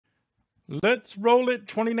Let's roll it.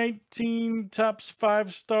 2019 Topps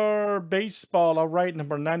 5-star baseball. All right,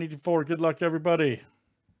 number 984. Good luck, everybody.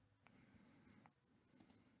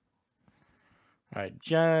 All right,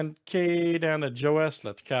 John K down to Joe S.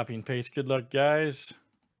 Let's copy and paste. Good luck, guys.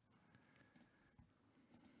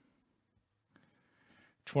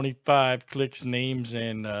 25 clicks, names,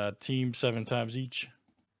 and team 7 times each.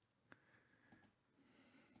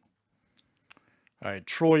 All right,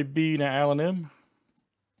 Troy B to Alan M.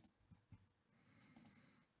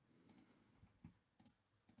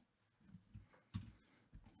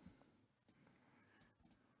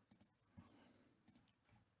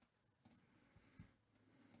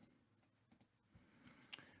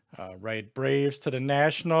 All right, Braves to the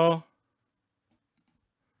National.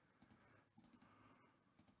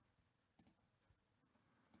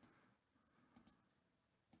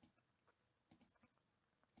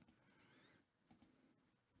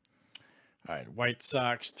 All right, White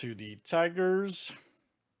Sox to the Tigers.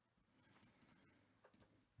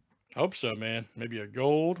 Hope so, man. Maybe a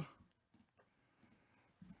gold.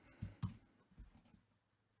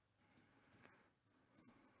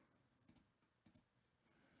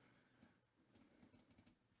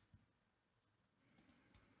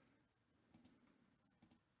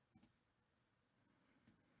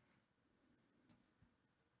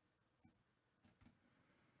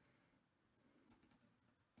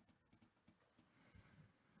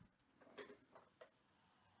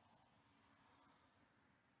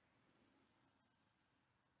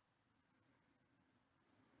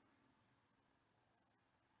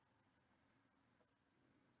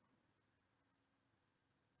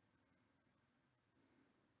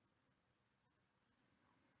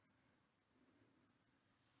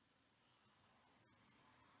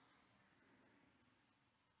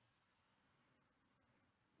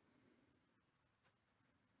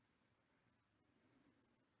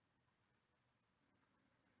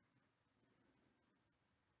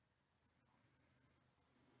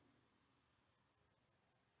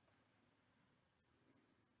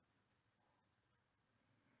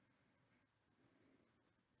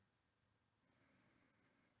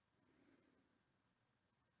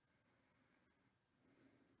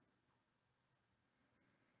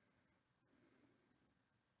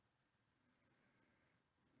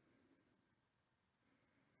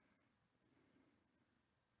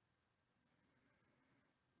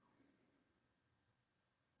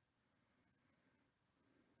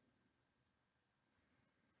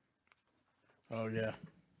 Oh, yeah.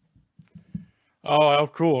 Oh,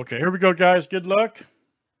 cool. Okay, here we go, guys. Good luck.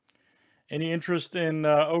 Any interest in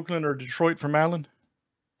Oakland or Detroit from Alan?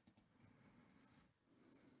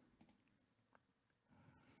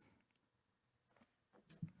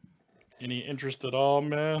 Any interest at all,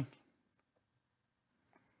 man?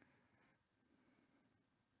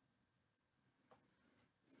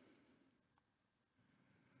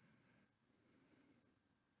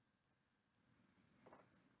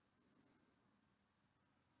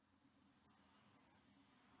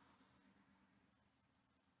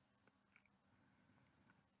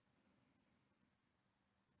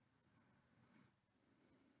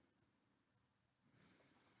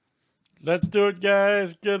 Let's do it,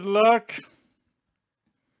 guys. Good luck.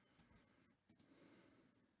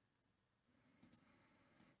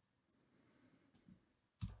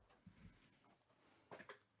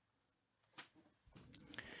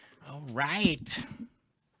 All right.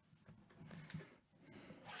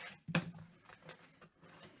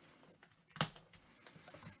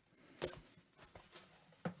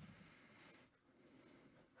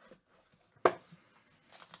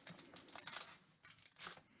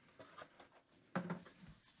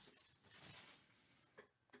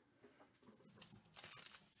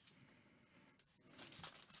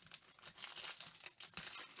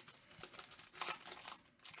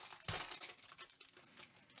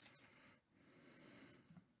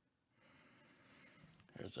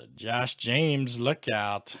 There's a Josh James. Look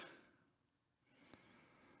out.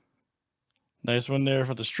 Nice one there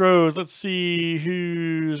for the Stros. Let's see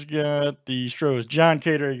who's got the Stros. John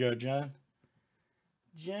K. There you go, John.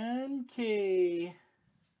 John K.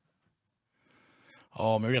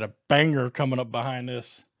 Oh, man, we got a banger coming up behind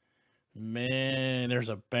this. Man, there's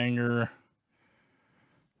a banger.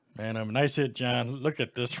 Man, a nice hit, John. Look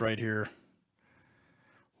at this right here.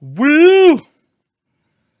 Woo!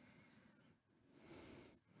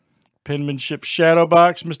 Penmanship shadow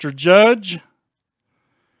box, Mr. Judge.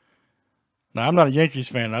 Now, I'm not a Yankees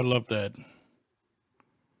fan. I love that.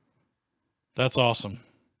 That's awesome.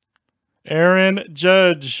 Aaron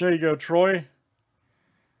Judge. There you go, Troy.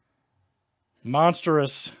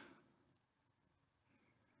 Monstrous.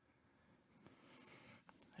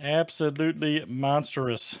 Absolutely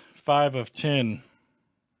monstrous. 5 of 10.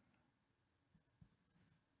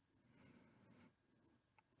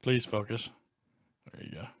 Please focus. There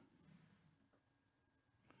you go.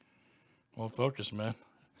 Won't focus, man.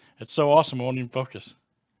 It's so awesome, it won't even focus.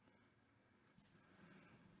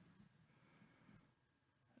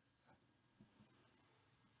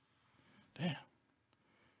 Damn.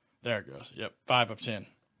 There it goes. Yep, 5 of 10.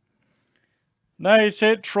 Nice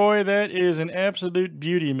hit, Troy. That is an absolute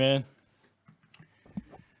beauty, man.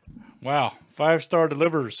 Wow. 5-star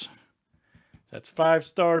delivers. That's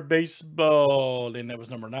 5-star baseball. And that was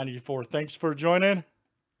number 94. Thanks for joining.